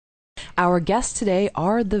Our guests today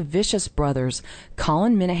are the Vicious Brothers,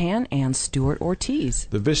 Colin Minahan and Stuart Ortiz.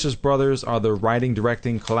 The Vicious Brothers are the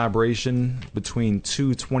writing-directing collaboration between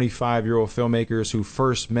two 25-year-old filmmakers who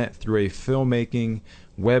first met through a filmmaking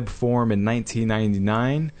web forum in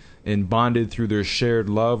 1999 and bonded through their shared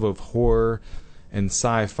love of horror and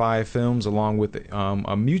sci-fi films, along with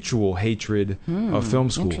a mutual hatred of film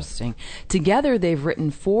school. Interesting. Together, they've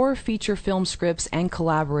written 4 feature film scripts and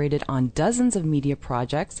collaborated on dozens of media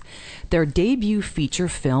projects. Their debut feature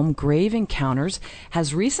film, Grave Encounters,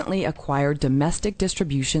 has recently acquired domestic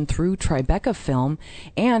distribution through Tribeca Film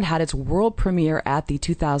and had its world premiere at the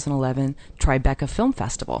 2011 Tribeca Film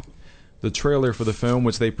Festival. The trailer for the film,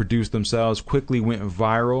 which they produced themselves, quickly went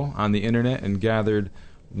viral on the internet and gathered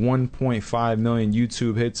 1.5 million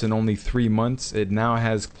YouTube hits in only 3 months. It now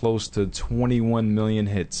has close to 21 million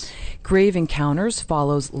hits. Grave Encounters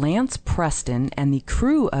follows Lance Preston and the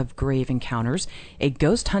crew of Grave Encounters, a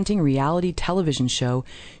ghost hunting reality television show,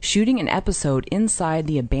 shooting an episode inside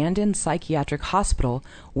the abandoned psychiatric hospital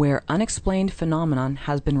where unexplained phenomenon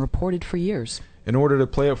has been reported for years. In order to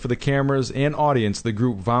play up for the cameras and audience, the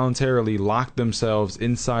group voluntarily locked themselves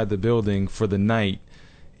inside the building for the night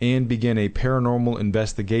and began a paranormal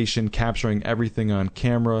investigation, capturing everything on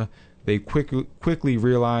camera. They quickly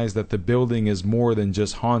realized that the building is more than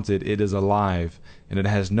just haunted, it is alive, and it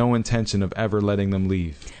has no intention of ever letting them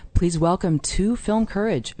leave. Please welcome to Film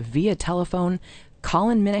Courage, via telephone,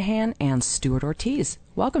 Colin Minahan and Stuart Ortiz.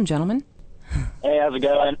 Welcome, gentlemen. Hey, how's it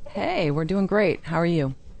going? Hey, we're doing great. How are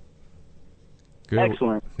you? Good.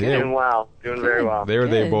 Excellent. Yeah. Doing well. Doing very well. There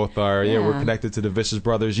they Good. both are. Yeah, Yeah. we're connected to the Vicious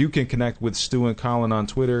Brothers. You can connect with Stu and Colin on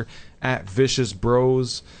Twitter at Vicious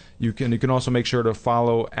Bros. You can also make sure to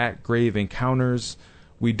follow at Grave Encounters.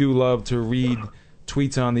 We do love to read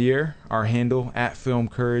tweets on the air. Our handle at Film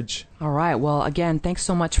Courage. All right. Well, again, thanks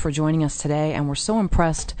so much for joining us today, and we're so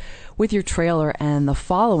impressed with your trailer and the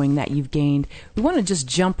following that you've gained. We want to just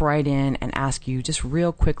jump right in and ask you just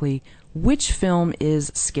real quickly, which film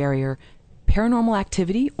is scarier, Paranormal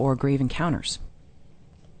Activity or Grave Encounters?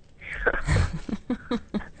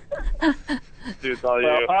 Dude, it's all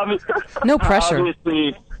you. No pressure.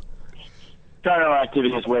 Obviously, Paranormal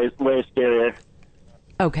Activity is way scarier.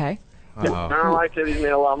 Okay. Paranormal Activity's made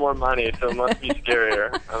a lot more money, so it must be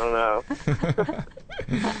scarier. I don't know.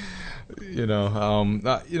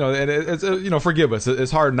 And it's forgive us.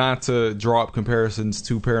 It's hard not to draw up comparisons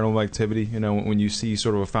to Paranormal Activity. When you see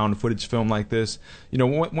sort of a found footage film like this.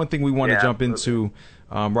 One thing we want to jump into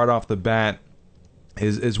right off the bat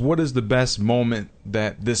is what is the best moment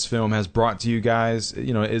that this film has brought to you guys?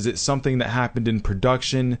 Is it something that happened in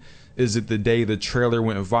production? Is it the day the trailer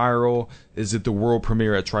went viral? Is it the world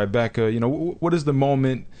premiere at Tribeca? What is the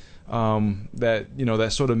moment that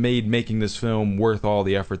sort of made making this film worth all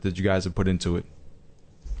the effort that you guys have put into it?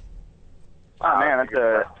 Oh man, that's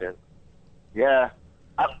a question. Yeah.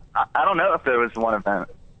 I don't know if there was one event.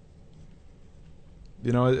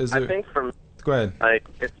 I think from Go ahead. like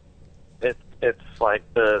it's like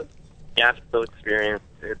the theatrical experience.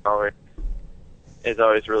 It's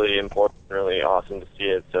always really important, really awesome to see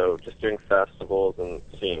it. So just doing festivals and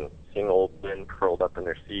seeing old men curled up in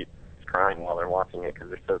their seats, crying while they're watching it because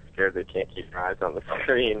they're so scared they can't keep their eyes on the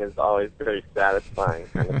screen is always very satisfying.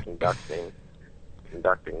 Kind of conducting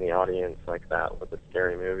the audience like that with a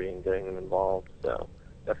scary movie and getting them involved. So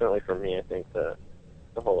definitely for me, I think the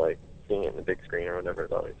whole like seeing it in the big screen or whatever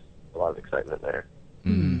is always a lot of excitement there.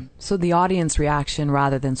 Mm-hmm. So the audience reaction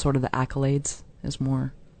rather than sort of the accolades is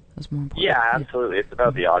more important. Yeah, absolutely. It's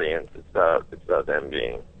about the audience. It's about them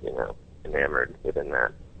being enamored within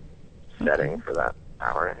that setting for that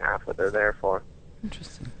hour and a half that they're there for.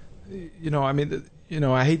 Interesting.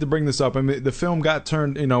 I hate to bring this up. The film got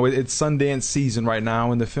turned, it's Sundance season right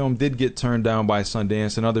now, and the film did get turned down by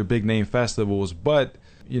Sundance and other big name festivals, but,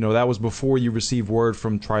 that was before you received word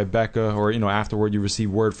from Tribeca, or, afterward you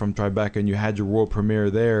received word from Tribeca and you had your world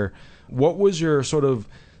premiere there. What was your sort of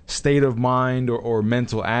state of mind or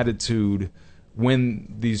mental attitude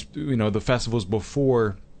when these, the festivals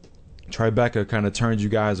before Tribeca kind of turned you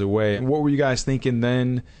guys away? What were you guys thinking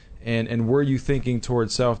then? And were you thinking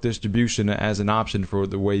towards self-distribution as an option for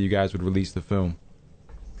the way you guys would release the film?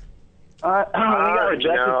 When we got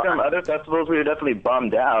rejected from other festivals, we were definitely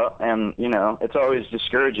bummed out. And, it's always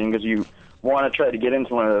discouraging because you want to try to get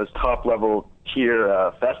into one of those top-level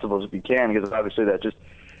tier festivals if you can, because obviously that just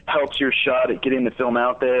helps your shot at getting the film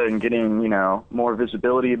out there and getting, more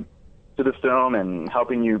visibility to the film and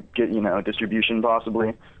helping you get, distribution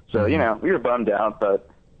possibly. So, we were bummed out, but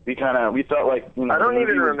we felt like, I don't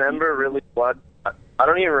even remember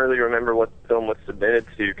what the film was submitted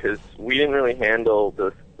to, because we didn't really handle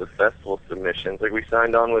the the festival submissions. Like, we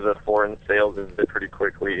signed on with a foreign sales exhibit pretty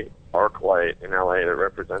quickly, ArcLight in LA, that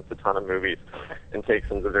represents a ton of movies and takes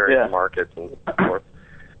them to various markets and so forth.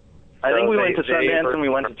 I think we went to Sundance and we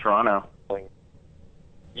went to Toronto.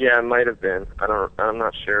 Yeah, it might have been. I'm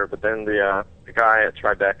not sure. But then the guy at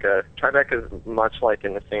Tribeca is much like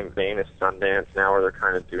in the same vein as Sundance now, where they're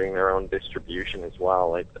kind of doing their own distribution as well.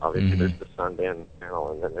 Like, obviously there's the Sundance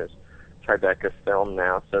channel, and then there's Tribeca Film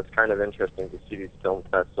now. So it's kind of interesting to see these film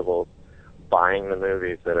festivals buying the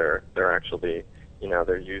movies that they're actually,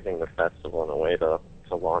 they're using the festival in a way to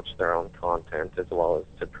launch their own content as well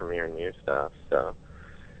as to premiere new stuff. So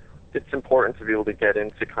it's important to be able to get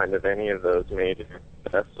into kind of any of those major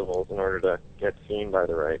festivals in order to get seen by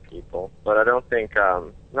the right people. But I don't think,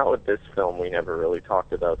 not with this film, we never really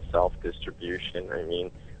talked about self-distribution. I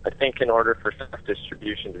mean, I think in order for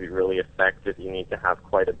self-distribution to be really effective, you need to have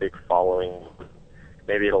quite a big following.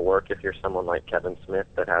 Maybe it'll work if you're someone like Kevin Smith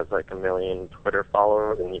that has like 1 million Twitter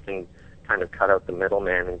followers, and you can kind of cut out the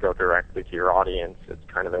middleman and go directly to your audience. It's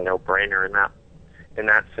kind of a no-brainer in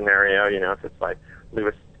that scenario. If it's like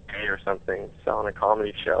Louis or something selling a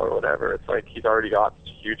comedy show or whatever, it's like he's already got such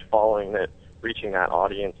a huge following that reaching that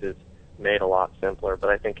audience is made a lot simpler. But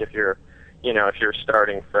I think if you're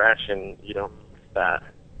starting fresh and you don't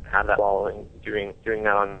have that following, doing that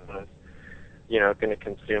on going to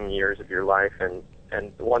consume years of your life, and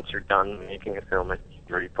once you're done making a film, you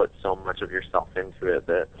already put so much of yourself into it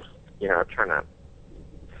that trying to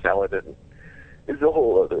sell it is a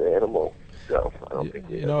whole other animal. So I don't think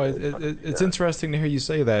it's interesting to hear you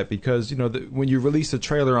say that, because when you release a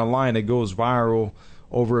trailer online, it goes viral,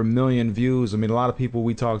 over 1 million views. I mean, a lot of people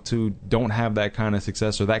we talk to don't have that kind of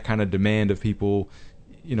success or that kind of demand of people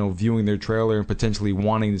viewing their trailer and potentially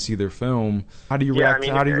wanting to see their film. How do you react?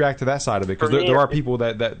 How do you react to that side of it? Because there are people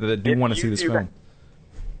that do want to see this film.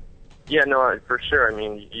 Yeah, no, for sure. I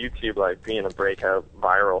mean, YouTube, like, being a breakout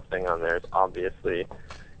viral thing on there is obviously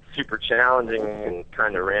super challenging and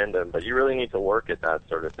kind of random, but you really need to work at that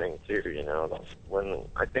sort of thing too. When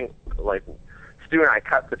I think, like, Stu and I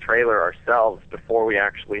cut the trailer ourselves before we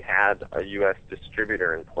actually had a U.S.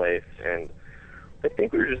 distributor in place, and I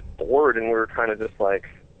think we were just bored, and we were kind of just like,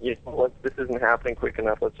 this isn't happening quick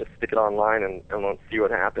enough. Let's just stick it online and let's see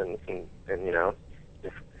what happens, and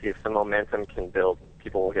see if some momentum can build.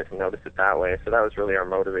 People will get to notice it that way. So that was really our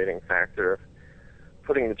motivating factor.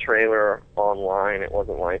 Putting the trailer online, it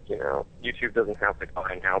wasn't like, YouTube doesn't have the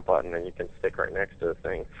buy now button and you can stick right next to the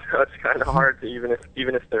thing. So it's kind of hard to, even if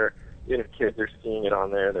kids are seeing it on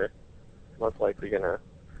there, they're most likely gonna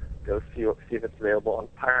go see if it's available on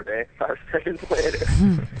Pirate Bay 5 seconds later.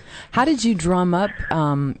 How did you drum up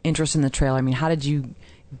interest in the trailer? I mean, how did you,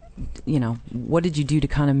 what did you do to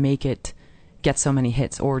kind of make it get so many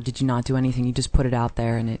hits, or did you not do anything? You just put it out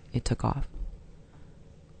there and it took off?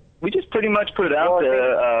 We just pretty much put it out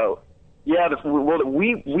there.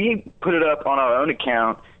 We put it up on our own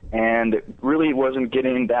account, and it really wasn't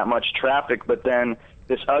getting that much traffic. But then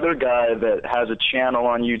this other guy that has a channel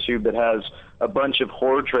on YouTube that has a bunch of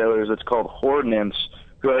horror trailers, it's called Horror Nymphs,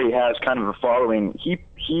 who already has kind of a following.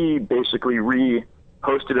 He basically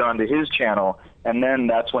reposted it onto his channel, and then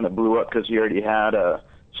that's when it blew up because he already had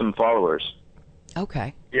some followers.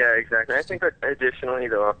 Okay. Yeah, exactly. I think that additionally,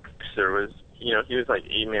 though, there was, he was like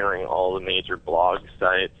emailing all the major blog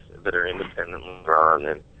sites that are independently run,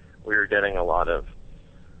 and we were getting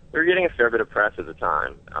a fair bit of press at the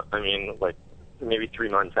time. I mean, like, maybe 3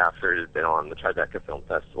 months after it had been on, the Tribeca Film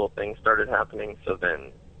Festival thing started happening. So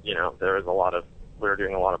then, there was we were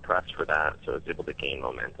doing a lot of press for that, so I was able to gain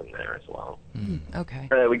momentum there as well. Okay.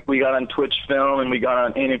 We got on Twitch Film, and we got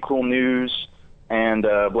on Ain't It Cool News, and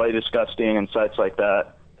Bloody Disgusting, and sites like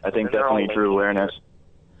that. I think definitely drew awareness.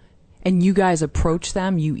 And you guys approached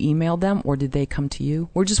them, you emailed them, or did they come to you?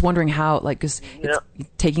 We're just wondering how, like, because it's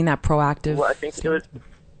taking that proactive. Well, I think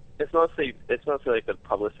it's mostly like the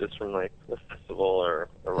publicist from like the festival or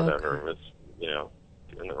whatever was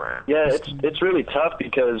doing the round. Yeah, it's really tough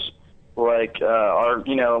because like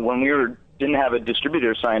when we didn't have a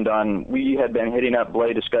distributor signed on, we had been hitting up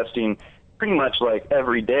Bloody Disgusting pretty much like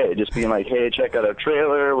every day, just being like, hey, check out our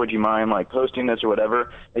trailer, would you mind like posting this or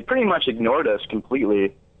whatever. They pretty much ignored us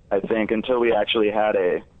completely, I think, until we actually had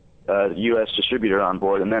a U.S. distributor on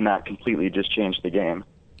board, and then that completely just changed the game.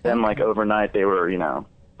 Then like overnight they were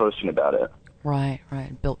posting about it. Right,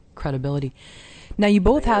 built credibility. Now you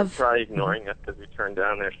both have probably ignoring us because we turned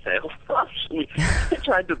down their sales option. We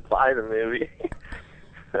tried to buy the movie.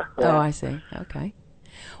 Oh, I see. Okay.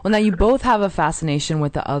 Well, now you both have a fascination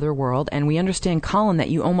with the other world, and we understand, Colin, that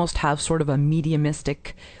you almost have sort of a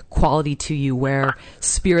mediumistic quality to you where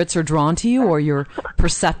spirits are drawn to you, or you're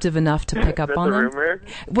perceptive enough to pick up That's on a them. rumor?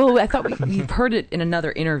 Well, I thought we've heard it in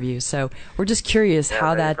another interview, so we're just curious how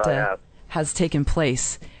maybe that probably have. has taken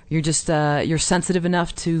place. You're just you're sensitive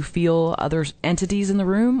enough to feel other entities in the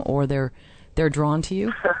room, or they're drawn to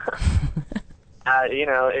you?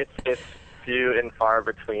 It's few and far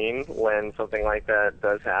between when something like that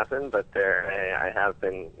does happen, but I have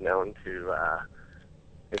been known to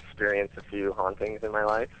experience a few hauntings in my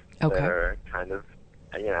life Okay. that are kind of,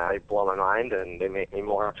 they blow my mind, and they make me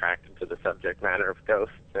more attracted to the subject matter of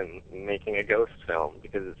ghosts and making a ghost film,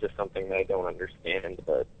 because it's just something that I don't understand,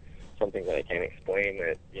 but something that I can't explain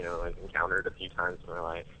that, I've encountered a few times in my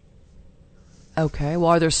life. Okay.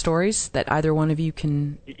 Well, are there stories that either one of you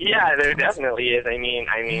can... Yeah, there definitely is. I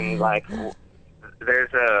mean, like, there's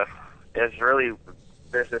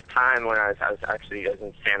this time when I was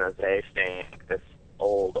in San Jose, staying at this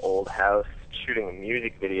old house, shooting a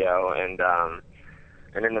music video, and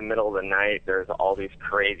in the middle of the night, there's all these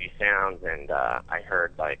crazy sounds, and I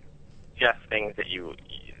heard, like, just things that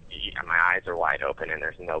my eyes are wide open, and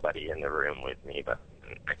there's nobody in the room with me, but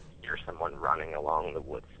I hear someone running along the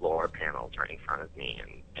wood floor panels right in front of me,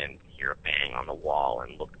 and hear a bang on the wall,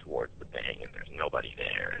 and look towards the bang, and there's nobody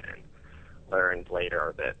there, and then learned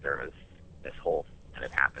later that there was this whole thing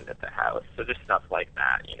that happened at the house. So just stuff like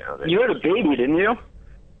that, You heard a baby, didn't you?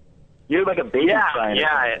 You heard like a baby crying.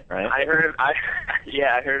 Yeah, right? I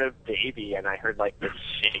heard a baby, and I heard like this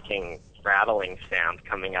shaking, rattling sound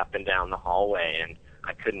coming up and down the hallway, and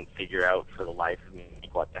I couldn't figure out for the life of me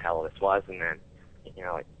what the hell this was. And then,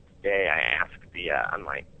 like today, I asked I'm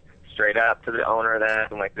like straight up to the owner of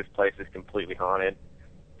that, I'm like, this place is completely haunted.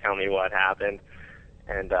 Tell me what happened.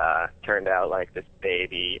 And turned out like a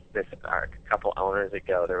couple owners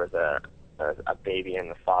ago, there was a baby, and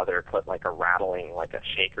the father put like a rattling, like a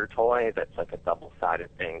shaker toy that's like a double-sided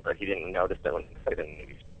thing, but he didn't notice that when he put it in the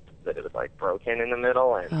movie that it was like broken in the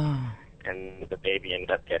middle, and the baby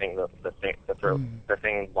ended up getting the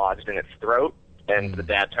thing lodged in its throat, and the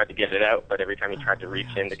dad tried to get it out, but every time he tried to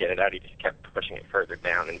reach in to get it out, he just kept pushing it further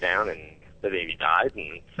down, and the baby died.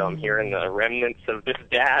 And so I'm hearing the remnants of this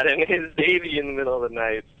dad and his baby in the middle of the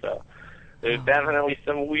night. So there's definitely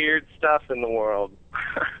some weird stuff in the world.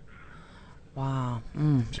 Wow.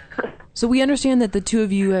 So we understand that the two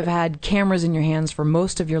of you have had cameras in your hands for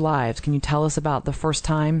most of your lives. Can you tell us about the first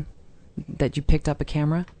time that you picked up a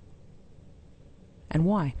camera? And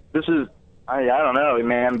why? This is, I don't know,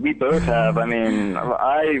 man. We both have. I mean,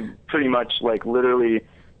 I pretty much like literally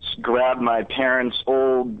grabbed my parents'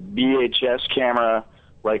 old VHS camera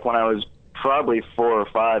like when I was probably 4 or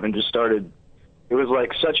 5 and just started. It was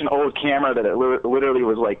like such an old camera that it literally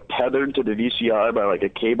was like tethered to the VCR by like a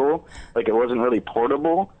cable. Like it wasn't really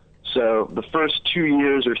portable. So the first 2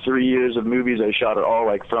 years or 3 years of movies I shot are all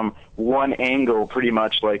like from one angle, pretty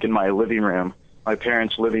much like in my living room, my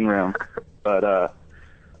parents' living room. But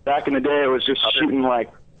back in the day, it was just shooting like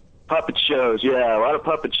puppet shows. Yeah, a lot of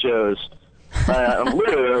puppet shows.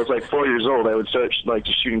 Literally, I was like 4 years old. I would start like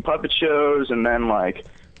just shooting puppet shows, and then like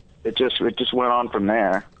it just went on from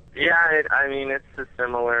there. Yeah, it's a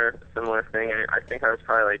similar thing. I think I was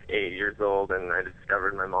probably like 8 years old, and I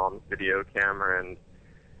discovered my mom's video camera, and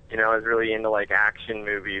I was really into like action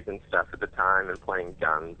movies and stuff at the time, and playing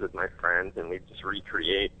guns with my friends, and we'd just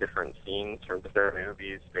recreate different scenes from different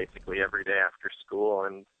movies basically every day after school,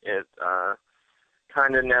 and it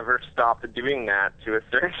kind of never stopped doing that to a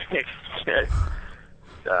certain extent.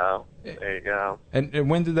 So there you go. And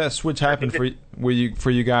when did that switch happen for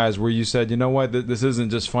you guys, where you said, you know what, this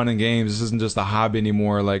isn't just fun and games, this isn't just a hobby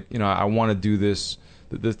anymore, like, I want to do this.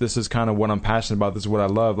 This is kind of what I'm passionate about, this is what I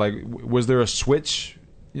love. Like, was there a switch,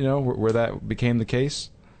 where that became the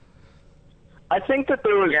case? I think that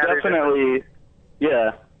there was definitely,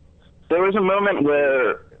 there was a moment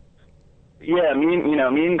where,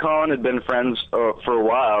 me and Colin had been friends for a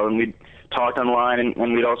while, and we'd talked online,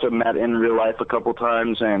 and we'd also met in real life a couple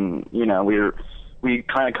times, and we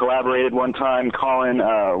kind of collaborated one time. Colin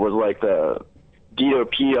was like the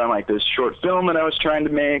DOP on like this short film that I was trying to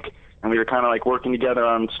make, and we were kind of like working together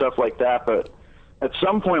on stuff like that. But at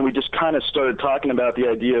some point, we just kind of started talking about the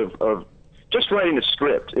idea of just writing a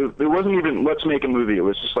script. It wasn't even let's make a movie. It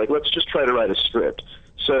was just like let's just try to write a script.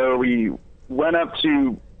 So we went up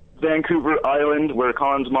to Vancouver Island, where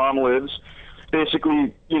Colin's mom lives.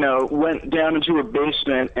 Basically, went down into her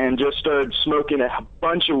basement and just started smoking a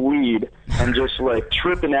bunch of weed and just like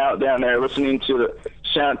tripping out down there, listening to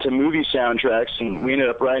movie soundtracks, and we ended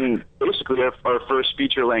up writing basically our first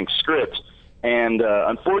feature-length script. And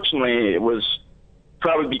unfortunately, it was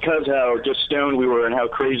probably because how just stoned we were and how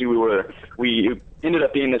crazy we were, we ended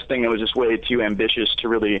up being this thing that was just way too ambitious to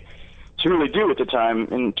really do at the time.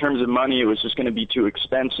 In terms of money, it was just going to be too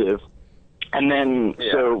expensive. And then,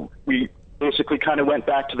 so we basically kind of went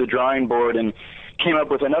back to the drawing board and came up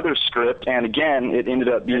with another script, and again, it ended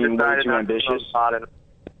up being way too ambitious.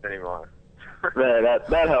 Anymore.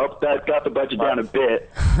 That helped. That got the budget down a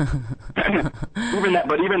bit. Even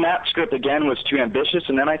that script again was too ambitious,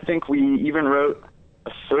 and then I think we even wrote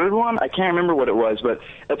a third one. I can't remember what it was, but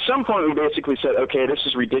at some point we basically said, okay, this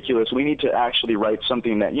is ridiculous. We need to actually write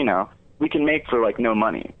something that, you know, we can make for like no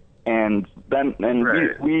money. And then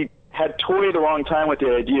we had toyed a long time with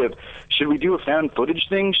the idea of, should we do a found footage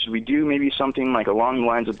thing? Should we do maybe something like along the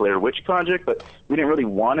lines of Blair Witch Project? But we didn't really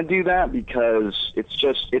want to do that because it's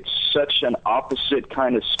such an opposite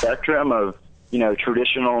kind of spectrum of, you know,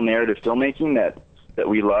 traditional narrative filmmaking that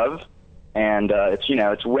we love. And it's, you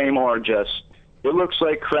know, it's way more just, it looks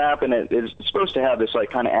like crap, and it is supposed to have this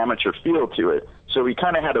like kind of amateur feel to it. So we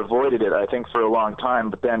kind of had avoided it, I think, for a long time.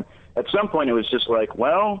 But then at some point it was just like,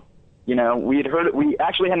 well, you know, we had heard it. We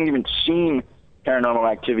actually hadn't even seen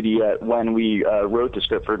Paranormal Activity yet when we wrote the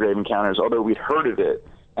script for Grave Encounters, although we'd heard of it,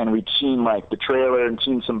 and we'd seen like the trailer and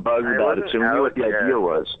seen some buzz about it, so we knew what the idea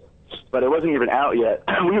was. But it wasn't even out yet.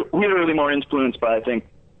 we were really more influenced by, I think,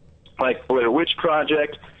 like Blair Witch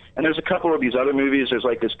Project, and there's a couple of these other movies. There's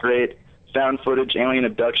like this great found footage alien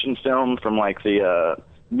abduction film from like the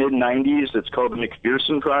mid-90s that's called the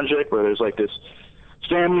McPherson Project, where there's like this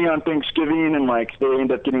family on Thanksgiving, and like they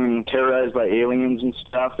end up getting terrorized by aliens and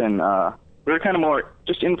stuff, and we were kind of more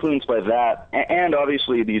just influenced by that, and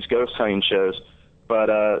obviously these ghost hunting shows. But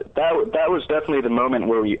that was definitely the moment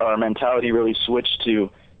where our mentality really switched to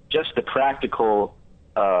just the practical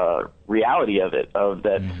reality of it, of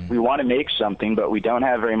that we want to make something, but we don't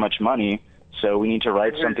have very much money, so we need to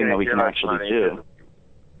write something that we can actually do.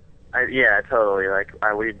 Yeah, totally. Like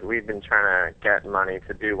we've been trying to get money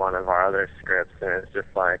to do one of our other scripts, and it's just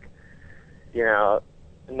like, you know,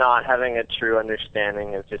 not having a true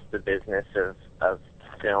understanding of just the business of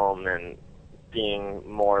film, and being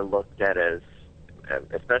more looked at as,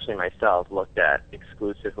 especially myself, looked at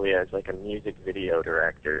exclusively as like a music video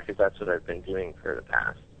director, because that's what I've been doing for the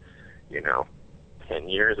past, you know, 10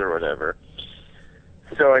 years or whatever.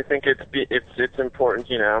 So I think it's important,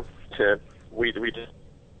 you know, we just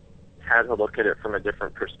had to look at it from a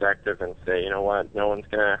different perspective and say, you know what, no one's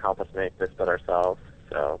going to help us make this but ourselves,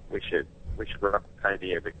 so we should work up this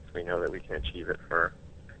idea because we know that we can achieve it for,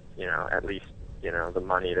 you know, at least, you know, the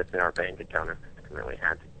money that's in our bank account. We really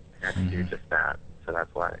had to do just that. So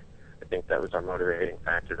that's why I think that was our motivating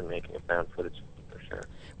factor to making a found footage for sure.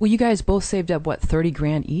 Well, you guys both saved up, what,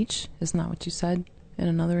 $30,000 each? Isn't that what you said in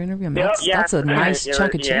another interview? I mean, that's a nice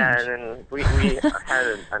chunk of change. Yeah, and then we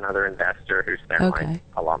had another investor who spent like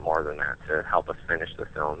a lot more than that to help us finish the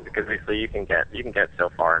film, because obviously you can get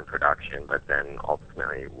so far in production, but then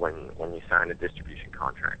ultimately when you sign a distribution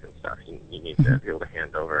contract and stuff, you need to be able to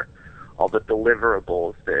hand over all the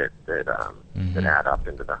deliverables that add up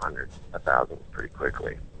into the hundreds of thousands pretty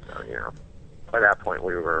quickly. So, you know, by that point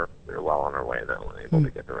we were well on our way though, and able to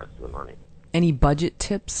get the rest of the money. Any budget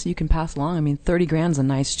tips you can pass along? I mean, $30,000 is a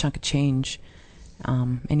nice chunk of change.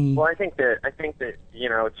 Well, I think that you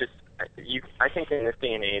know, I think in this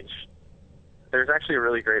day and age, there's actually a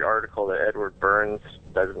really great article that Edward Burns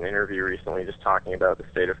does an interview recently, just talking about the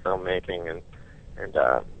state of filmmaking and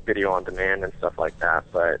video on demand and stuff like that.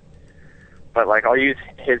 But like, I'll use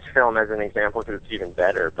his film as an example because it's even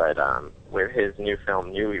better. But with his new film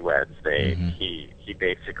Newlyweds, he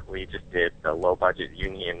basically just did the low budget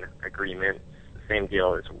union agreement, same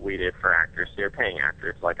deal as we did for actors. So you're paying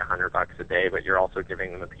actors like $100 a day, but you're also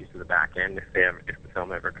giving them a piece of the back end if the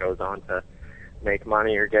film ever goes on to make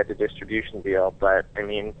money or get a distribution deal. But I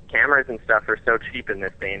mean, cameras and stuff are so cheap in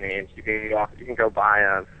this day and age. You can go buy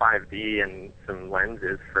a 5D and some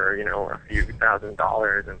lenses for, you know, a few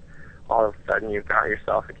 $1,000s, and all of a sudden you've got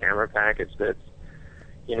yourself a camera package that's,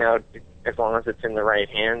 you know, as long as it's in the right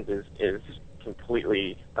hands, is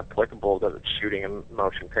completely applicable to shooting a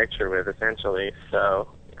motion picture with, essentially. So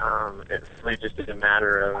it's really just a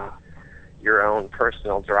matter of your own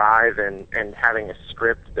personal drive and having a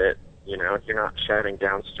script that, you know, you're not shouting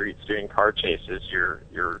down streets doing car chases.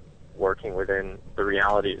 You're working within the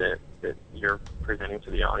reality that you're presenting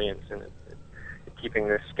to the audience, and keeping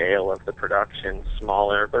the scale of the production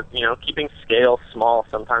smaller. But, you know, keeping scale small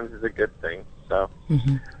sometimes is a good thing. So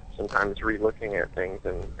sometimes relooking at things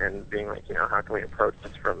and being like, you know, how can we approach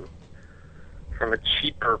this from a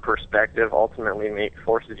cheaper perspective ultimately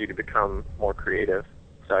forces you to become more creative.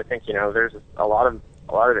 So I think, you know, there's a lot of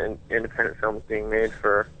independent films being made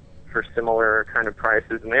for for similar kind of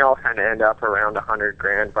prices, and they all kind of end up around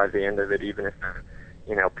 $100,000 by the end of it, even if they're,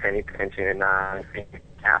 you know, penny pinching and not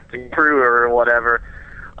casting crew or whatever.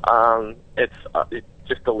 It's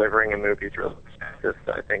just delivering a movie is really expensive,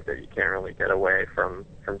 so I think that you can't really get away from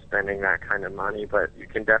spending that kind of money, but you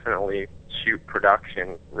can definitely shoot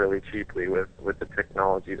production really cheaply with the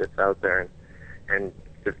technology that's out there and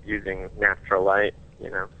just using natural light, you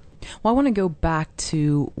know. Well, I want to go back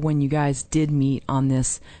to when you guys did meet on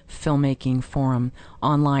this filmmaking forum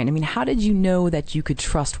online. I mean, how did you know that you could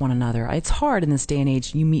trust one another? It's hard in this day and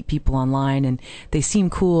age. You meet people online and they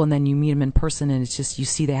seem cool, and then you meet them in person and it's just you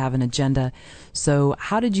see they have an agenda. So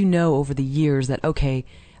how did you know over the years that, okay,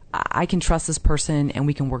 I can trust this person and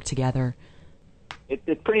we can work together?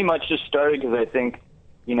 It pretty much just started because I think,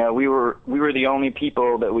 you know, we were the only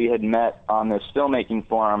people that we had met on this filmmaking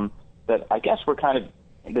forum that I guess were kind of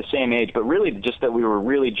the same age, but really just that we were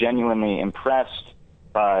really genuinely impressed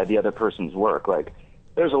by the other person's work. Like,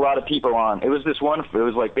 there's a lot of people on. It was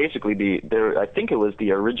like basically I think it was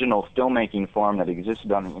the original filmmaking forum that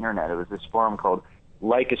existed on the internet. It was this forum called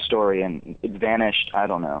Like a Story, and it vanished, I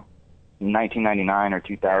don't know, in 1999 or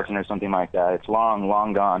 2000 or something like that. It's long,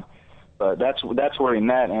 long gone. But that's where we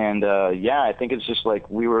met, and yeah, I think it's just like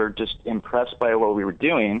we were just impressed by what we were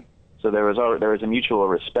doing. So there was a mutual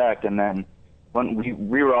respect, and then when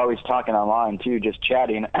we were always talking online too, just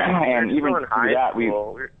chatting, and even through that we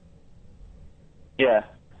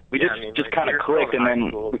just kind of clicked, and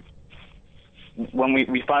then when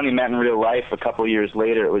we finally met in real life a couple of years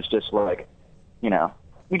later, it was just like, you know,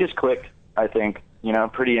 we just clicked. I think, you know,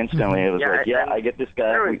 pretty instantly. It was I get this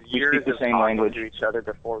guy. We speak the same language to each other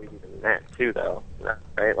before we even met too, though.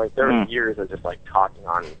 Right? Like there were years of just like talking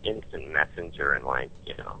on instant messenger, and like,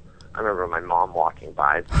 you know, I remember my mom walking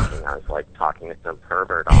by thinking I was like talking to some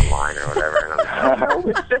pervert online or whatever, and I'm like, oh,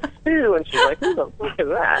 it's just you, and she's like, who the fuck is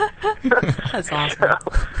that? That's awesome.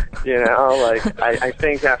 You know, like I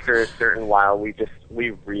think after a certain while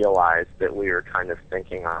we realized that we were kind of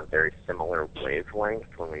thinking on very similar wavelengths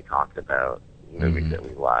when we talked about movies that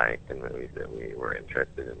we liked and movies that we were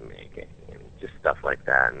interested in making and just stuff like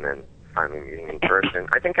that, and then finally meeting in person.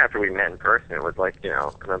 I think after we met in person, it was like, you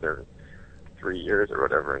know, another 3 years or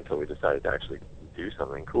whatever until we decided to actually do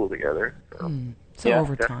something cool together. So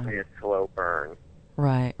over time, definitely a slow burn.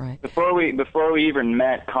 Right. Before we even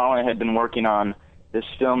met, Colin had been working on this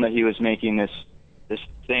film that he was making, this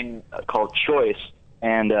thing called Choice,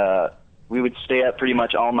 and we would stay up pretty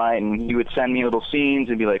much all night, and he would send me little scenes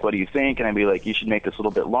and be like, what do you think? And I'd be like, you should make this a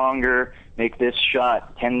little bit longer, make this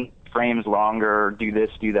shot 10 frames longer, do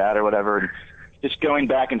this, do that, or whatever, and just going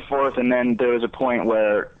back and forth. And then there was a point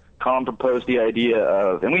where Colin proposed the idea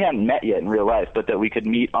of, and we hadn't met yet in real life, but that we could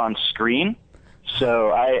meet on screen.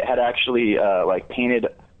 So I had actually like painted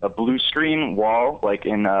a blue screen wall, like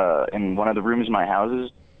in one of the rooms in my houses.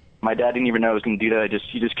 My dad didn't even know I was going to do that.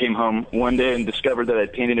 He just came home one day and discovered that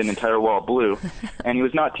I'd painted an entire wall blue, and he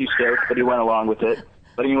was not too stoked, but he went along with it.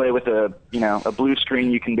 But anyway, with a blue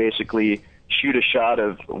screen, you can basically shoot a shot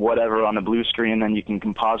of whatever on the blue screen, and then you can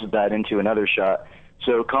composite that into another shot.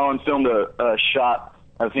 So Colin filmed a shot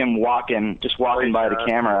of him walking by the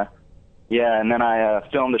camera. Yeah, and then I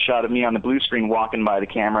filmed a shot of me on the blue screen walking by the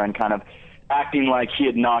camera and kind of acting like he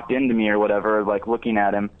had knocked into me or whatever, like looking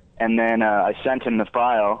at him. And then I sent him the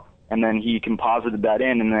file, and then he composited that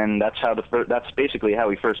in, and then that's basically how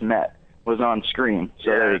we first met, was on screen.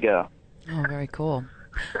 So there you go. Oh, very cool.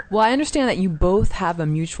 Well, I understand that you both have a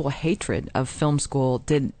mutual hatred of film school.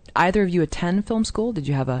 Did either of you attend film school? Did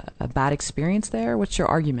you have a bad experience there? What's your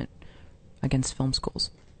argument against film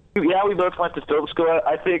schools? Yeah, we both went to film school.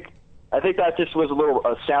 I think that just was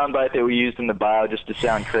a soundbite that we used in the bio just to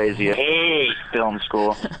sound crazy. Hey, film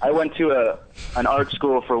school. I went to an art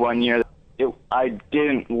school for 1 year. I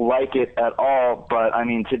didn't like it at all, but I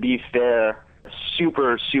mean, to be fair,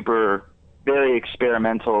 super, super, very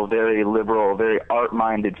experimental, very liberal, very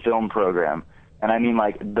art-minded film program. And I mean,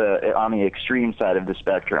 like, on the extreme side of the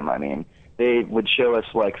spectrum. I mean, they would show us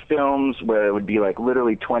like films where it would be like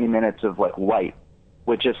literally 20 minutes of like white,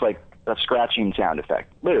 with just like a scratching sound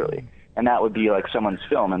effect, literally. And that would be like someone's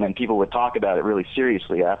film, and then people would talk about it really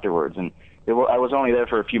seriously afterwards. And I was only there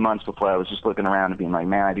for a few months before I was just looking around and being like,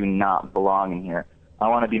 man, I do not belong in here. I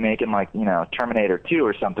want to be making like, Terminator 2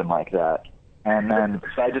 or something like that. And then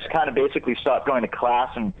so I just kind of basically stopped going to class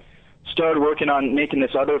and started working on making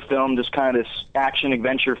this other film, just kind of this action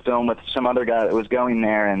adventure film with some other guy that was going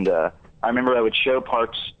there. And I remember I would show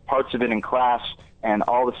parts of it in class, and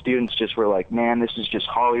all the students just were like, man, this is just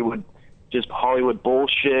Hollywood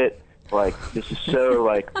bullshit. Like, this is so,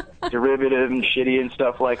 like, derivative and shitty and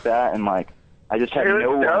stuff like that. And, like, I just had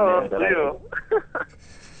no one there that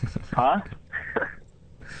Huh?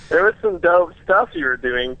 There was some dope stuff you were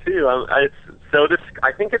doing too.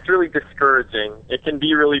 I think it's really discouraging. It can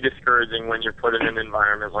be really discouraging when you're put in an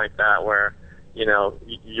environment like that where, you know,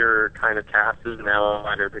 you're kind of cast as an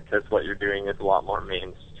outsider because what you're doing is a lot more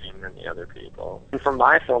mainstream than the other people. And from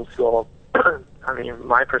my film school, I mean,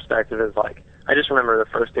 my perspective is like, I just remember the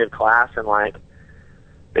first day of class and like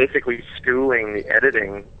basically schooling the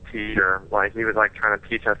editing teacher. Like he was like trying to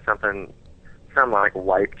teach us something, some like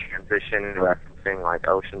wipe transition referencing like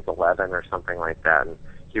Ocean's 11 or something like that. And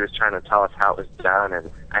he was trying to tell us how it was done, and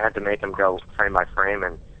I had to make him go frame by frame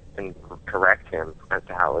and correct him as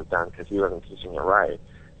to how it was done because he wasn't teaching it right.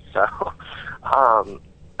 So,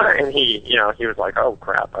 and he, you know, he was like, "Oh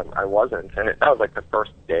crap, I wasn't," and that was like the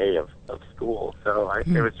first day of school. So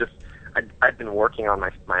it was just, I'd been working on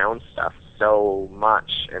my own stuff so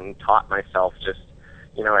much and taught myself just,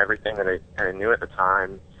 you know, everything that I knew at the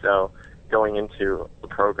time. So going into the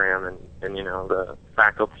program and you know, the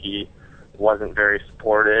faculty wasn't very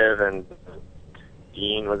supportive, and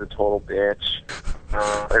Dean was a total bitch.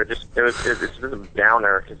 It was just a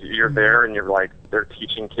downer because you're there and you're like, they're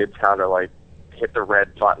teaching kids how to like hit the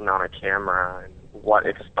red button on a camera and what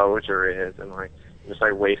exposure is, and like just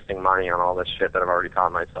like wasting money on all this shit that I've already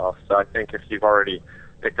taught myself. So I think if you've already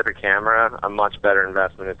picked up a camera, a much better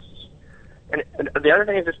investment. And the other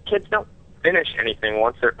thing is just kids don't finish anything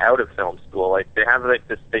once they're out of film school. Like they have like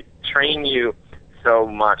this, they train you so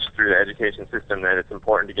much through the education system that it's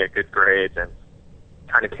important to get good grades and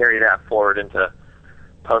kind of carry that forward into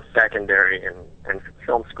post-secondary and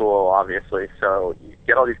film school, obviously. So you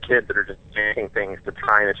get all these kids that are just doing things to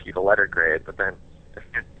try and achieve a letter grade, but then if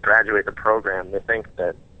you graduate the program, they think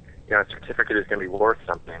that, you know, a certificate is going to be worth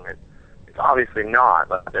something. It's obviously not,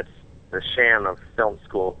 but it's the sham of film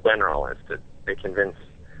school in general is that they convince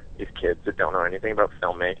these kids that don't know anything about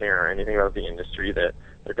filmmaking or anything about the industry that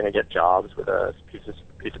they're going to get jobs with a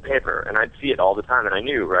piece of paper. And I'd see it all the time, and I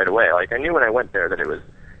knew right away. Like, I knew when I went there that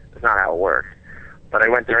it's not how it worked. But I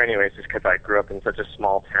went there anyways just because I grew up in such a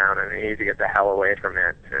small town, and I needed to get the hell away from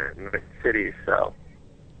it to move to cities. So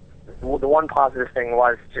the one positive thing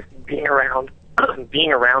was just being around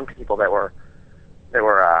people that were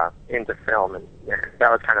into film, and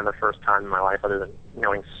that was kind of the first time in my life, other than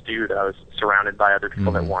knowing Stu, that I was surrounded by other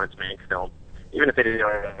people that wanted to make film, even if they didn't know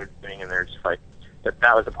what they were doing, and they're just like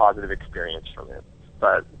that was a positive experience from it.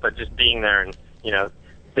 But just being there, and you know,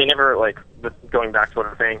 they never like going back to what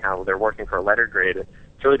I'm saying, how they're working for a letter grade.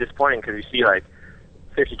 It's really disappointing because you see like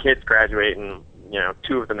 50 kids graduate, and you know,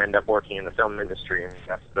 2 of them end up working in the film industry, and the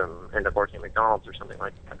rest of them end up working at McDonald's or something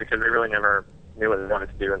like that because they really never knew what they wanted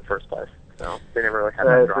to do in the first place. So they never really had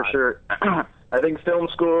that drive. For sure. I think film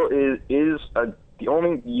school is the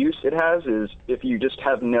only use it has is if you just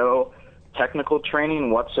have no technical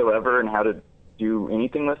training whatsoever in how to do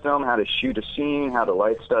anything with film, how to shoot a scene, how to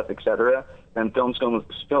light stuff, etc. Then film school is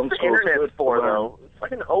the internet's for though. It's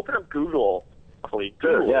like open up Google.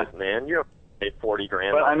 Google yeah. It, man. You don't pay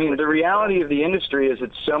 $40,000. But I mean, the reality of the industry is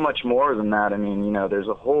it's so much more than that. I mean, you know, there's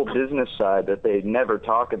a whole business side that they never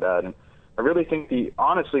talk about, and I really think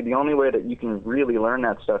honestly, the only way that you can really learn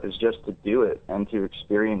that stuff is just to do it and to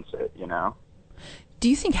experience it, you know? Do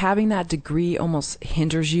you think having that degree almost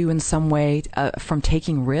hinders you in some way from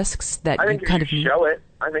taking risks that I think you kind of show it.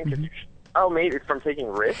 I think if you maybe it's from taking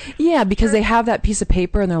risks? Yeah, because they have that piece of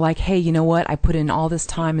paper and they're like, hey, you know what? I put in all this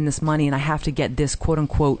time and this money and I have to get this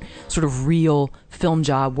quote-unquote sort of real film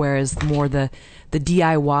job, whereas more the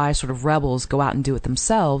DIY sort of rebels go out and do it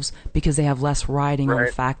themselves because they have less riding on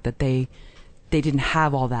the fact that they didn't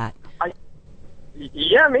have all that.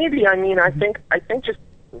 Yeah, maybe. I mean, I think just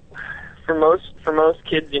for most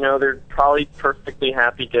kids, you know, they're probably perfectly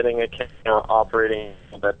happy getting a camera operating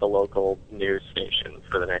at the local news station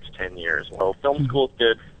for the next 10 years. Well, film school's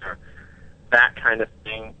good for that kind of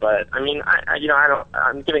thing, but I mean,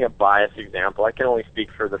 I'm giving a biased example. I can only speak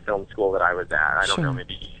for the film school that I was at. I don't know,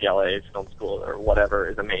 maybe UCLA's film school or whatever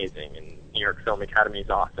is amazing, and New York Film Academy is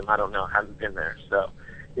awesome. I don't know, I haven't been there. So,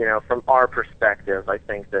 you know, from our perspective, I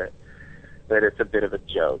think that it's a bit of a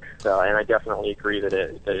joke. So, and I definitely agree that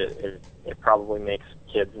it probably makes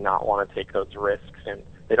kids not want to take those risks, and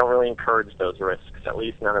they don't really encourage those risks. At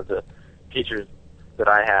least none of the teachers that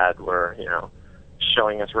I had were, you know,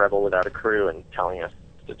 showing us Rebel Without a Crew and telling us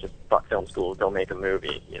to just fuck film school, go make a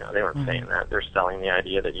movie. You know, they weren't saying that. They're selling the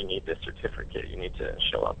idea that you need this certificate, you need to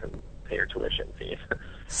show up and pay your tuition fees.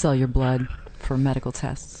 Sell your blood for medical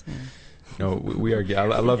tests. Yeah. No, we are.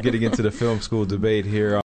 I love getting into the film school debate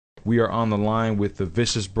here. We are on the line with the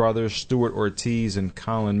Vicious Brothers, Stuart Ortiz and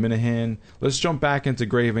Colin Minahan. Let's jump back into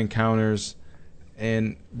Grave Encounters,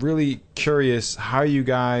 and really curious how you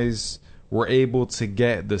guys were able to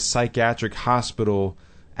get the psychiatric hospital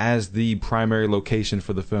as the primary location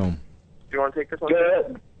for the film? Do you want to take this one?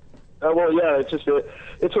 Well, yeah,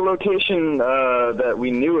 it's a location that we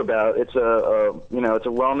knew about. It's it's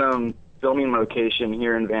a well-known filming location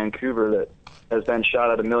here in Vancouver that has been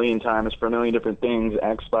shot at 1 million times for 1 million different things.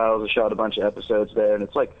 X-Files has shot a bunch of episodes there, and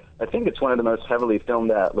I think it's one of the most heavily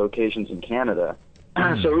filmed at locations in Canada.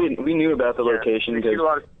 So we knew about the location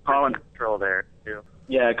because Colin control there too.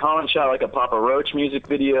 Yeah, Colin shot like a Papa Roach music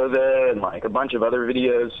video there and like a bunch of other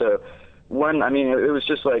videos. So it was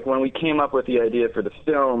just like when we came up with the idea for the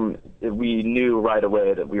film, we knew right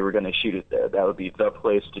away that we were going to shoot it there. That would be the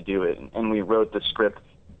place to do it. And we wrote the script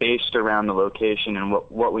based around the location and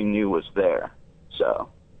what we knew was there. So.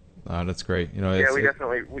 That's great. We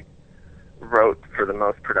definitely wrote for the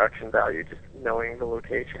most production value, just knowing the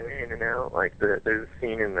location in and out. Like there's a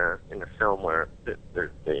scene in the film where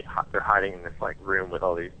they're hiding in this like room with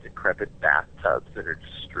all these decrepit bathtubs that are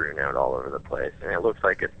just strewn out all over the place, and it looks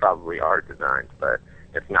like it's probably art designed, but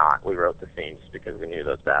it's not. We wrote the scene just because we knew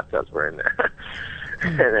those bathtubs were in there,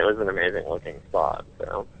 and it was an amazing looking spot.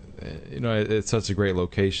 So it's such a great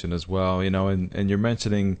location as well. And you're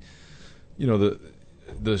mentioning the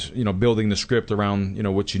building the script around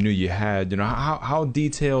what you knew you had. How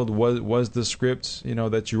detailed was the script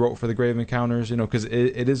that you wrote for the Grave Encounters? Because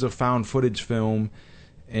it is a found footage film,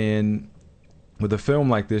 and with a film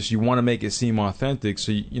like this, you want to make it seem authentic.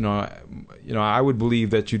 So I would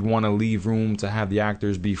believe that you'd want to leave room to have the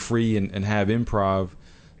actors be free and have improv.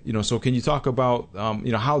 So can you talk about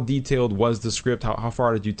how detailed was the script? How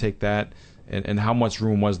far did you take that, and how much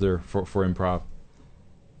room was there for improv?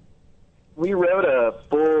 We wrote a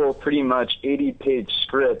full, pretty much 80-page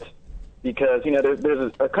script because,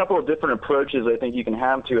 there's a couple of different approaches I think you can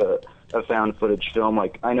have to a found footage film.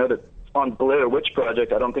 Like, I know that on Blair Witch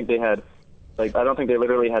Project, I don't think they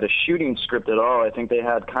literally had a shooting script at all. I think they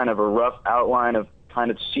had kind of a rough outline of kind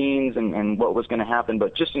of scenes and what was going to happen,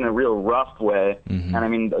 but just in a real rough way. Mm-hmm.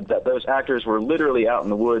 And those actors were literally out in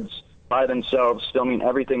the woods by themselves, filming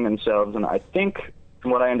everything themselves. And I think,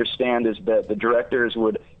 from what I understand, is that the directors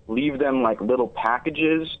would leave them like little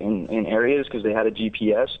packages in areas because they had a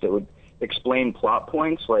GPS that would explain plot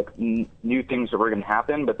points, like new things that were going to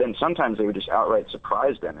happen, but then sometimes they would just outright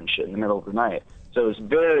surprise them and shit in the middle of the night. So it was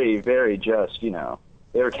very, very just,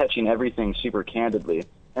 they were catching everything super candidly.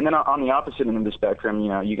 And then on the opposite end of the spectrum,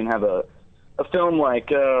 you can have a film like,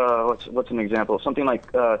 what's an example? Something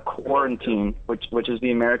like Quarantine, which is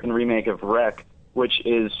the American remake of Wreck, which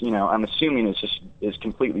is, I'm assuming is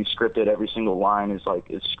completely scripted. Every single line is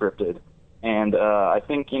scripted. And I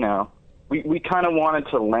think, we kind of wanted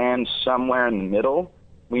to land somewhere in the middle.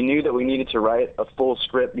 We knew that we needed to write a full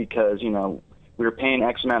script because, we were paying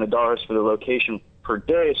X amount of dollars for the location per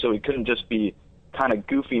day, so we couldn't just be kind of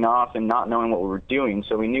goofing off and not knowing what we were doing.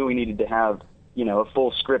 So we knew we needed to have, a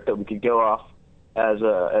full script that we could go off as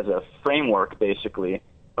a framework, basically.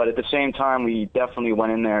 But at the same time, we definitely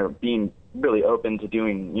went in there being really open to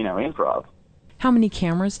doing, improv. How many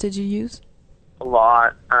cameras did you use? A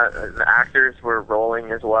lot. The actors were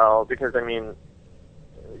rolling as well because,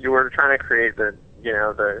 you were trying to create the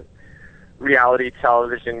reality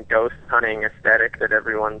television ghost hunting aesthetic that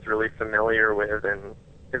everyone's really familiar with, and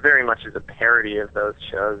it very much is a parody of those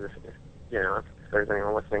shows. If there's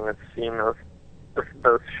anyone listening that's seen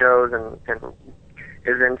those shows and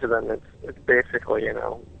is into them, it's basically,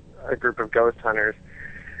 a group of ghost hunters.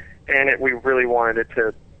 And we really wanted it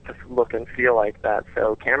to look and feel like that.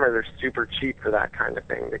 So cameras are super cheap for that kind of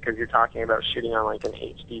thing because you're talking about shooting on like an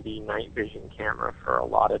HDV night vision camera for a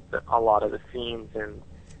lot of the scenes, and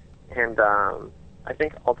I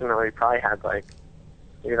think ultimately we probably had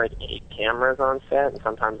maybe 8 cameras on set, and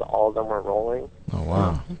sometimes all of them were rolling. Oh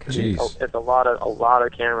wow! Okay. It's a lot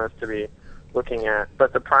of cameras to be looking at,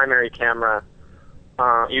 but the primary camera.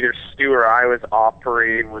 Either Stu or I was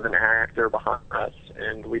operating with an actor behind us,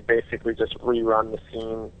 and we basically just rerun the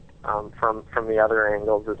scene from the other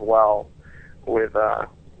angles as well, with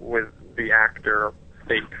the actor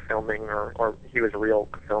fake filming or he was real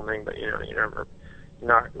filming, but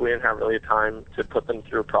we didn't have really time to put them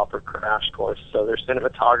through a proper crash course, so their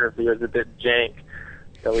cinematography was a bit jank,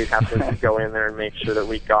 so we'd have to go in there and make sure that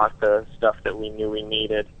we got the stuff that we knew we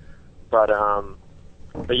needed, But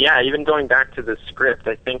yeah, even going back to the script,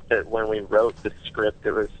 I think that when we wrote the script,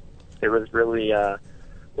 it was really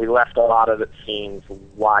we left a lot of the scenes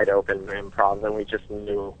wide open for improv, and we just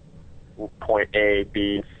knew point A,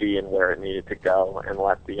 B, C, and where it needed to go, and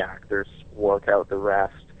let the actors work out the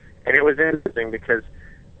rest. And it was interesting because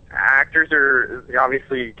actors are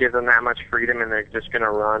obviously give them that much freedom and they're just going to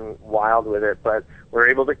run wild with it, but we're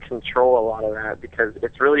able to control a lot of that because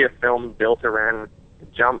it's really a film built around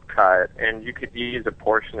jump cut, and you could use a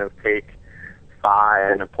portion of take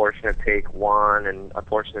 5 and a portion of take 1 and a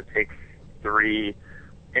portion of take 3,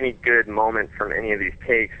 any good moment from any of these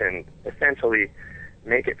takes, and essentially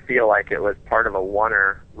make it feel like it was part of a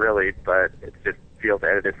oneer, really, but it just feels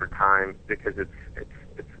edited for time because it's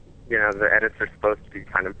you know, the edits are supposed to be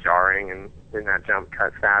kind of jarring and in that jump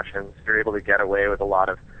cut fashion. So you're able to get away with a lot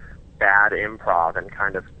of bad improv and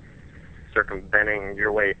kind of circumventing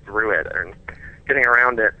your way through it and getting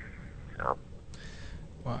around it. So.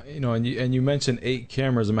 Well, you know, and you mentioned 8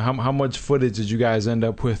 cameras. I mean, how much footage did you guys end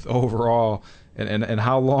up with overall, and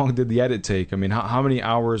how long did the edit take? I mean, how many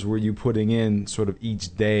hours were you putting in sort of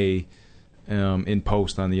each day in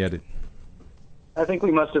post on the edit? I think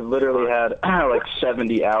we must have literally had like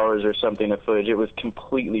 70 hours or something of footage. It was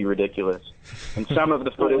completely ridiculous. And some of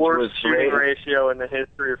the footage the worst was shooting ratio in the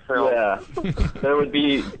history of film. Yeah. There would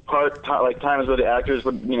be times where the actors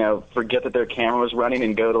would, you know, forget that their camera was running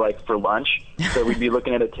and go to like for lunch. So we'd be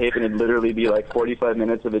looking at a tape and it'd literally be like 45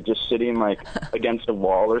 minutes of it just sitting like against a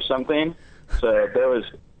wall or something. So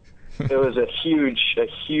it was a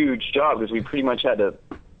huge job because we pretty much had to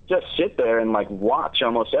just sit there and like watch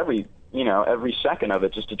almost every second of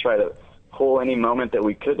it just to try to pull any moment that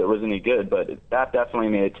we could that was any good, but that definitely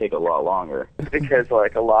made it take a lot longer. Because,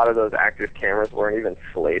 like, a lot of those actors' cameras weren't even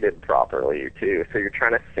slated properly, too, so you're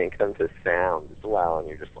trying to sync them to sound as well, and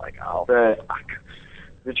you're just like, oh, right. fuck.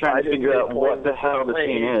 You're trying to figure out what the hell the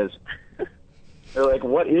scene is. They're like,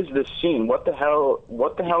 what is this scene? What the hell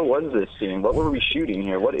was this scene? What were we shooting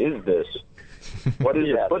here? What is this? What is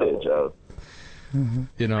the footage of? Mm-hmm.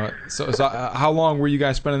 You know, so how long were you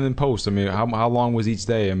guys spending in post? I mean, how long was each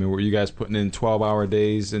day? I mean, were you guys putting in 12-hour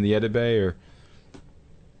days in the edit bay, or?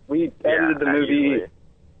 We edited the movie. Usually.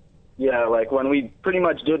 Yeah, like when we pretty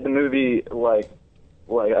much did the movie, like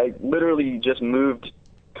I literally just moved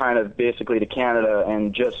kind of basically to Canada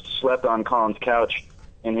and just slept on Colin's couch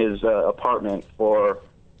in his apartment for,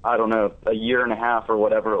 I don't know, a year and a half or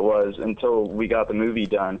whatever it was until we got the movie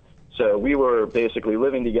done. So we were basically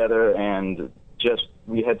living together, and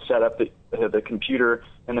we had set up the computer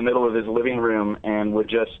in the middle of his living room and would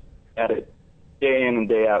just edit day in and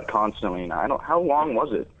day out constantly. Now, how long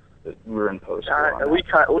was it that we were in post? I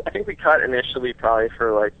think we cut initially probably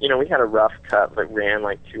for like, you know, we had a rough cut that ran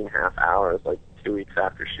like 2.5 hours, like 2 weeks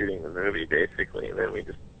after shooting the movie, basically, and then we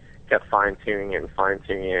just kept fine-tuning it,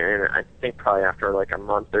 and I think probably after like a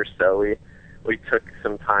month or so, we took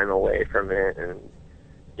some time away from it, and,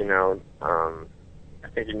 you know, I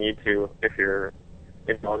think you need to, if you're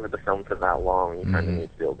involved with the film for that long, you kind of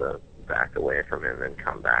need to be able to back away from it and then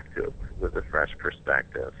come back to it with a fresh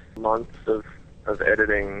perspective. Months of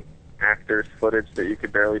editing actors' footage that you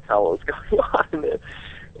could barely tell what was going on,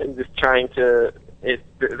 and just trying to,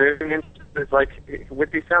 there's like,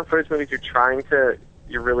 with these sound footage movies,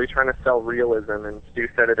 you're really trying to sell realism, and Stu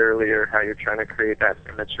said it earlier, how you're trying to create that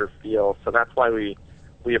immature feel. So that's why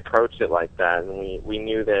we approached it like that, and we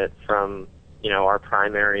knew that from, you know, our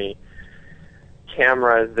primary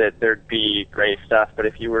cameras that there'd be great stuff, but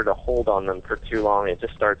if you were to hold on them for too long, it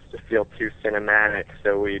just starts to feel too cinematic.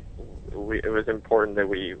 So it was important that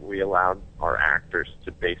we allowed our actors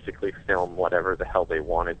to basically film whatever the hell they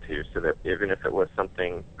wanted to, so that even if it was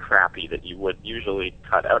something crappy that you would usually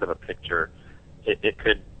cut out of a picture,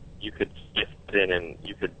 you could shift it in and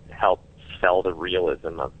you could help sell the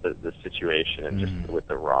realism of the situation, and just with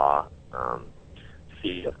the raw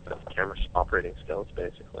feel of camera operating skills,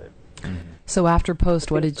 basically. So after post,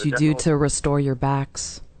 what did you do to restore your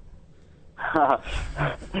backs?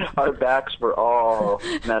 Our backs were all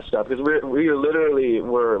messed up because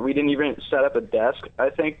we didn't even set up a desk, I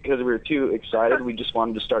think, because we were too excited. We just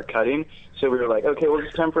wanted to start cutting, so we were like, okay, we'll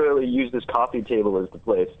just temporarily use this coffee table as the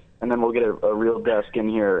place, and then we'll get a real desk in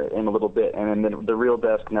here in a little bit. And then the real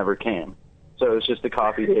desk never came, so it was just a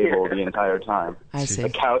coffee table the entire time. I see. A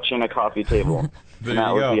couch and a coffee table. There you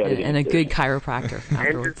go. And a good chiropractor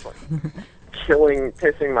afterwards.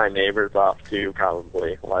 Pissing my neighbors off too,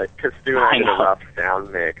 probably. Like, because Stu and I did a rough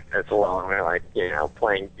sound mix as well. We're like, you know,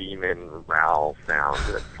 playing demon growl sounds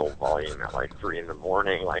at full volume at like 3 a.m,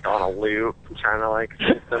 like on a loop, trying to like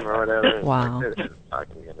fix them or whatever. Wow. Like, this is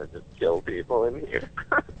fucking gonna just kill people in here.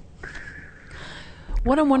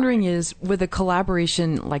 What I'm wondering is, with a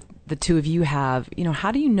collaboration like the two of you have, you know, how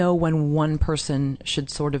do you know when one person should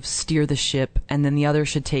sort of steer the ship and then the other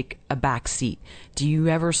should take a back seat? Do you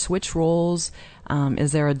ever switch roles?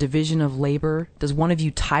 Is there a division of labor? Does one of you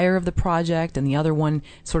tire of the project and the other one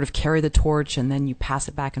sort of carry the torch and then you pass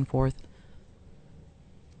it back and forth?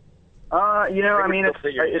 I mean, still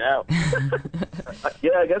figuring it out.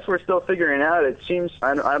 Yeah, I guess we're still figuring it out. It seems,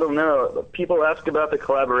 I don't know. People ask about the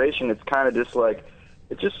collaboration. It's kind of just like,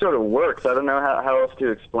 it just sort of works. I don't know how else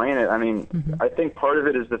to explain it. I mean, I think part of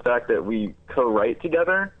it is the fact that we co-write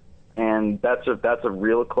together, and that's a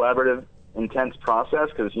real collaborative, intense process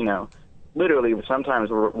because, literally sometimes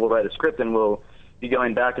we'll write a script and we'll be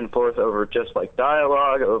going back and forth over just like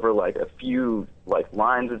dialogue, over like a few like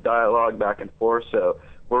lines of dialogue back and forth. So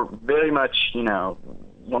we're very much,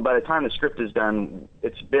 by the time the script is done,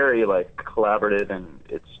 it's very like collaborative and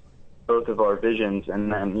it's both of our visions.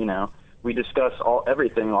 And then, we discuss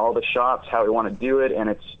everything, all the shots, how we want to do it. And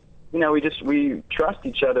it's, we trust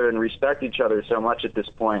each other and respect each other so much at this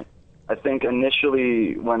point. I think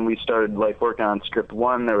initially when we started like working on script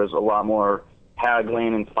 1, there was a lot more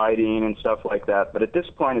haggling and fighting and stuff like that. But at this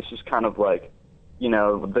point, it's just kind of like,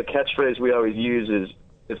 the catchphrase we always use is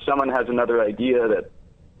if someone has another idea that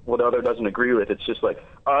what the other doesn't agree with, it's just like,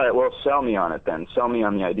 all right, well, sell me on it then. Sell me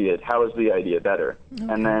on the idea. How is the idea better?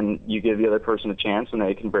 Okay. And then you give the other person a chance and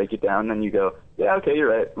they can break it down. And then you go, yeah, okay, you're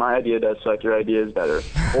right. My idea does suck. Your idea is better.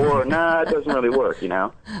 Or, nah, it doesn't really work,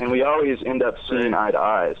 And we always end up seeing eye to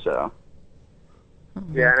eye, so.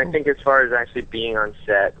 Yeah, and I think as far as actually being on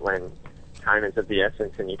set when time is of the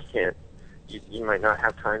essence and you might not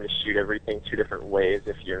have time to shoot everything 2 different ways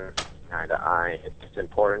if you're eye to eye. It's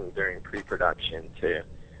important during pre-production to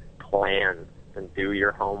plan and do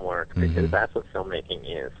your homework because that's what filmmaking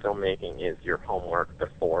is. Filmmaking is your homework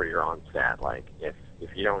before you're on set. Like, if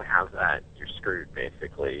you don't have that, you're screwed,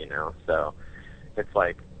 basically, So it's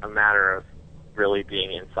like a matter of really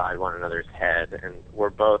being inside one another's head, and we're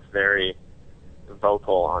both very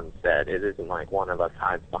vocal on set. It isn't like one of us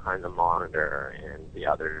hides behind the monitor and the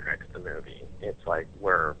other directs the movie. It's like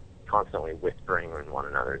we're constantly whispering in one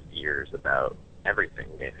another's ears about everything,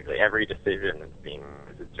 basically. Every decision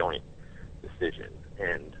is a joint decision,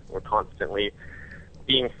 and we're constantly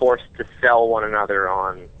being forced to sell one another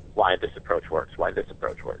on why this approach works, why this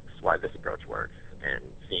approach works, why this approach works, and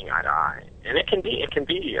seeing eye to eye. And it can be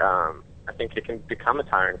I think it can become a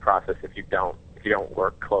tiring process if you don't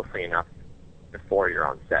work closely enough before you're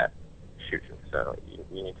on set shooting. So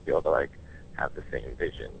you need to be able to like have the same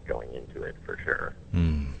vision going into it for sure.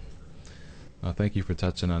 Thank you for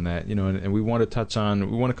touching on that. And we want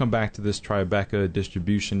to come back to this Tribeca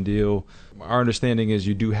distribution deal. Our understanding is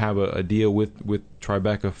you do have a deal with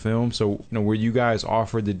Tribeca Films. So, were you guys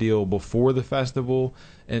offered the deal before the festival,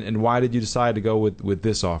 and why did you decide to go with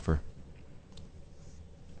this offer?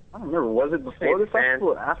 I don't remember. Was it before the festival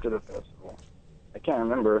or after the festival? I can't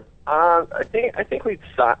remember. I think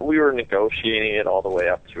we were negotiating it all the way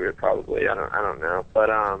up to it. Probably. I don't know.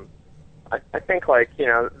 But I think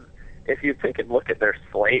if you look at their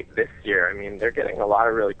slate this year, I mean, they're getting a lot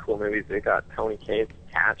of really cool movies. They got Tony Kaye's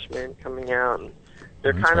Attachment coming out, and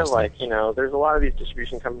they're kind of like, there's a lot of these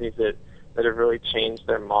distribution companies that have really changed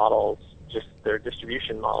their models, just their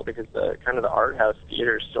distribution model, because the art house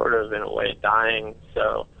theater is sort of in a way dying.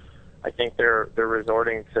 So I think they're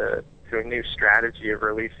resorting to a new strategy of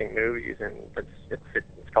releasing movies, and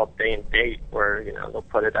it's called day and date, where they'll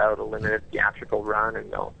put it out a limited theatrical run,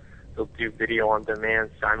 and they'll do video on demand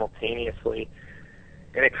simultaneously,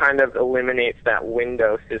 and it kind of eliminates that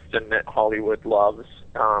window system that Hollywood loves.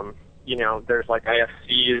 There's like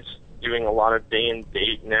IFC is doing a lot of day and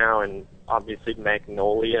date now, and obviously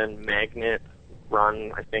Magnolia and Magnet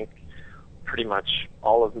run. I think pretty much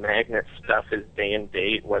all of Magnet stuff is day and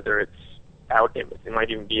date, whether it's out, it might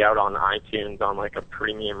even be out on iTunes on like a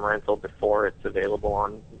premium rental before it's available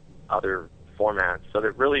on other formats. So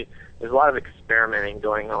there's a lot of experimenting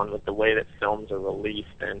going on with the way that films are released,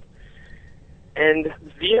 and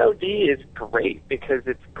VOD is great because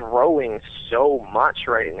it's growing so much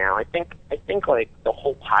right now. I think like the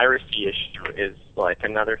whole piracy issue is like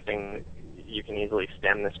another thing you can easily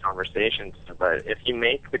stem this conversation to, but if you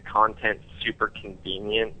make the content super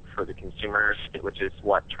convenient for the consumers, which is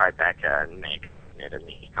what Tribeca and Magnet and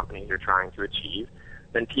these companies are trying to achieve,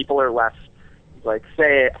 then people are less like,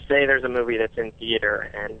 say there's a movie that's in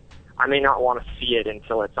theater and I may not want to see it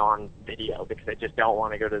until it's on video because I just don't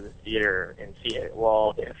want to go to the theater and see it.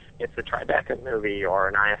 Well, if it's a Tribeca movie or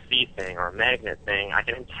an IFC thing or a Magnet thing, I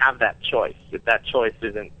can have that choice. If that choice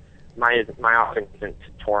isn't, my option isn't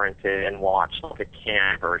to torrent it and watch like a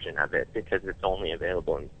canned version of it because it's only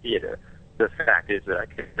available in theater. The fact is that I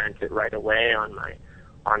can rent it right away on my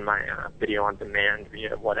video on demand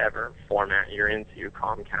via whatever format you're into,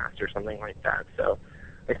 Comcast or something like that. So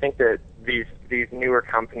I think that these newer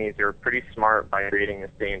companies are pretty smart by creating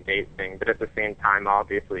this day and date thing, but at the same time,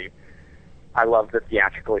 obviously, I love the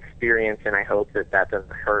theatrical experience, and I hope that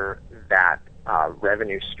doesn't hurt that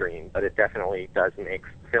revenue stream, but it definitely does make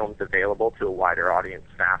films available to a wider audience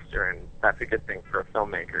faster, and that's a good thing for a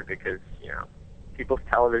filmmaker because, people's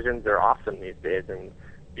televisions are awesome these days, and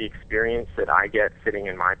the experience that I get sitting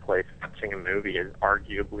in my place watching a movie is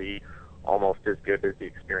arguably almost as good as the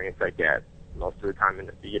experience I get most of the time in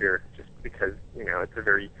the theater, just because, it's a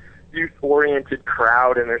very youth-oriented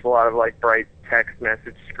crowd, and there's a lot of, bright text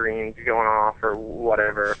message screens going off or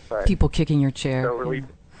whatever. But people kicking your chair. So really,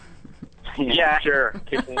 yeah, sure,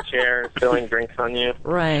 kicking chairs, spilling drinks on you.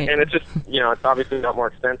 Right. And it's just, it's obviously a lot more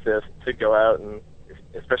expensive to go out, and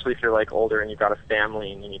especially if you're, older and you've got a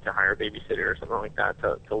family and you need to hire a babysitter or something like that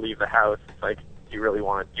to leave the house. It's like, do you really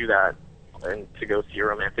want to do that? And to go see a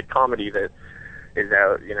romantic comedy that is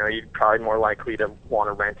out, you're probably more likely to want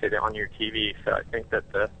to rent it on your TV. So I think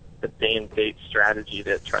that the day and date strategy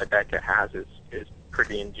that Tribeca has is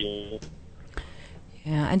pretty ingenious.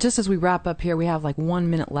 Yeah, and just as we wrap up here, we have 1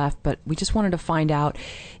 minute left, but we just wanted to find out,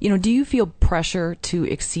 do you feel pressure to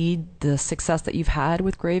exceed the success that you've had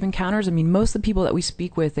with Grave Encounters? I mean, most of the people that we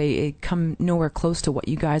speak with, they come nowhere close to what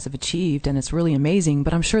you guys have achieved, and it's really amazing,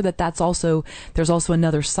 but I'm sure that there's also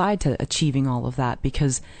another side to achieving all of that,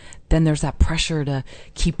 because then there's that pressure to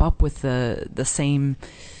keep up with the same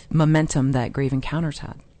momentum that Grave Encounters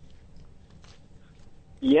had.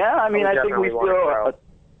 Yeah, I mean, I think we feel...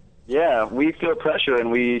 Yeah, we feel pressure,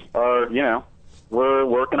 and we are, we're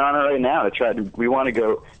working on it right now we want to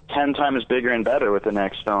go 10 times bigger and better with the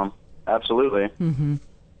next film. Absolutely. Mm-hmm.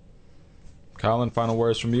 Colin, final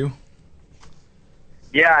words from you?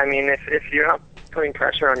 Yeah, I mean, if you're not putting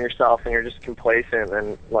pressure on yourself and you're just complacent,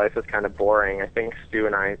 then life is kind of boring. I think Stu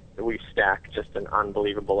and I, we stack just an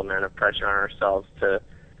unbelievable amount of pressure on ourselves to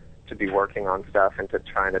be working on stuff and to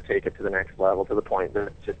trying to take it to the next level, to the point that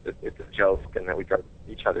it's a joke and that we drive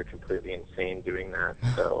each other completely insane doing that.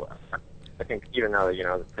 So I think even though,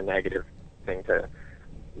 it's a negative thing to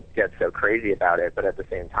get so crazy about it, but at the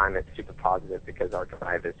same time it's super positive because our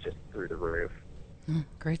drive is just through the roof.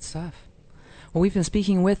 Great stuff. Well, we've been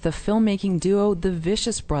speaking with the filmmaking duo, the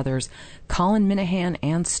Vicious Brothers, Colin Minahan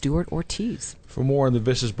and Stuart Ortiz. For more on the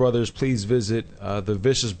Vicious Brothers, please visit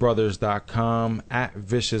theviciousbrothers.com,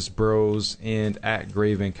 @ViciousBros, and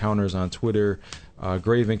 @Grave Encounters on Twitter,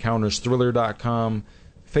 GraveEncountersThriller.com,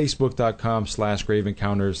 Facebook.com/Grave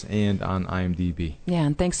Encounters, and on IMDb. Yeah,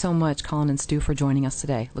 and thanks so much, Colin and Stu, for joining us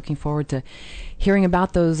today. Looking forward to hearing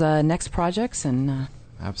about those next projects and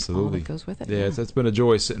absolutely all that goes with it. Yeah, it's been a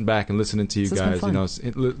joy sitting back and listening to you guys.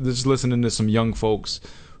 Just listening to some young folks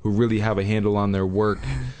who really have a handle on their work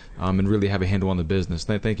and really have a handle on the business.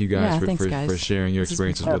 Thank you guys, for sharing your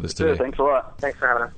experiences with us today. Thanks a lot. Thanks for having us.